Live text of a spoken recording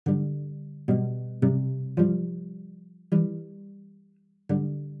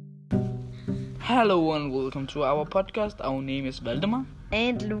Hello and welcome to our podcast. Our name is Valdemar.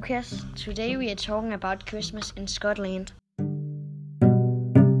 And Lucas. Today we are talking about Christmas in Scotland.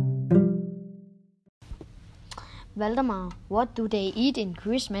 Valdemar, what do they eat in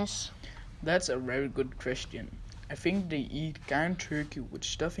Christmas? That's a very good question. I think they eat giant turkey with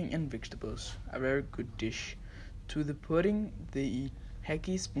stuffing and vegetables. A very good dish. To the pudding, they eat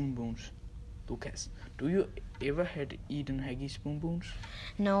haggis bonbons. Lucas, do you ever had eaten haggis bonbons?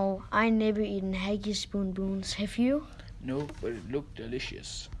 No, I never eaten haggis bonbons. Have you? No, but it looked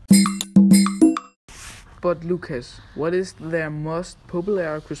delicious. But Lucas, what is their most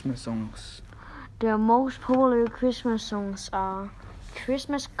popular Christmas songs? Their most popular Christmas songs are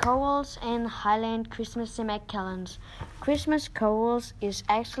Christmas Carols and Highland Christmas McCallans. Christmas Carols is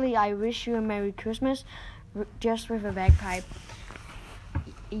actually I Wish You a Merry Christmas, just with a bagpipe.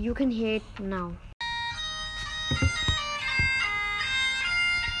 You can hear it now.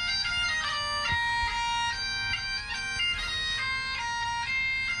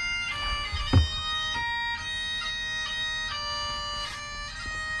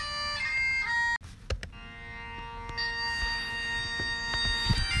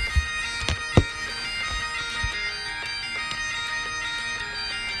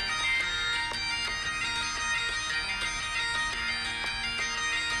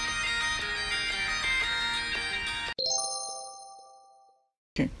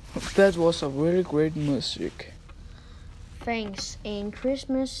 That was a very great music. Thanks. In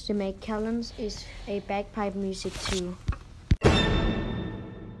Christmas, the McCallans is a bagpipe music too.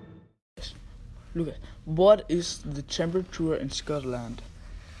 Lucas, what is the temperature in Scotland?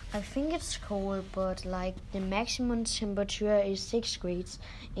 I think it's cold, but the maximum temperature is 6 grades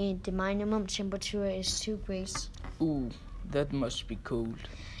and the minimum temperature is 2 grades. Ooh, that must be cold.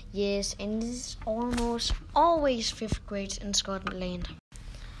 Yes, and it's almost always 5th grade in Scotland.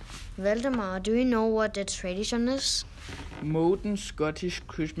 Valdemar, do you know what the tradition is? Modern Scottish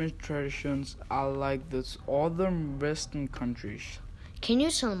Christmas traditions are like the other Western countries. Can you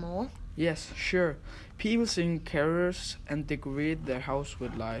tell more? Yes, sure. People sing carols and decorate their house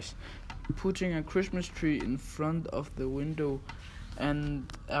with lights, putting a Christmas tree in front of the window and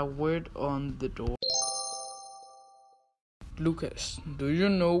a word on the door. Lucas, do you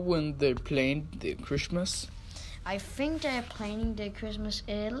know when they planned the Christmas? I think they're planning their Christmas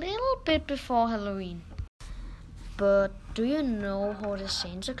a little bit before Halloween. But do you know how the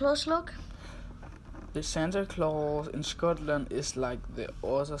Santa Claus look? The Santa Claus in Scotland is like the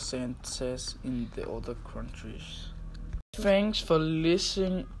other Santas in the other countries. Thanks for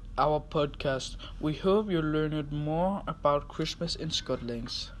listening our podcast. We hope you learned more about Christmas in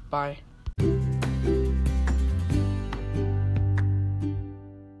Scotland. Bye.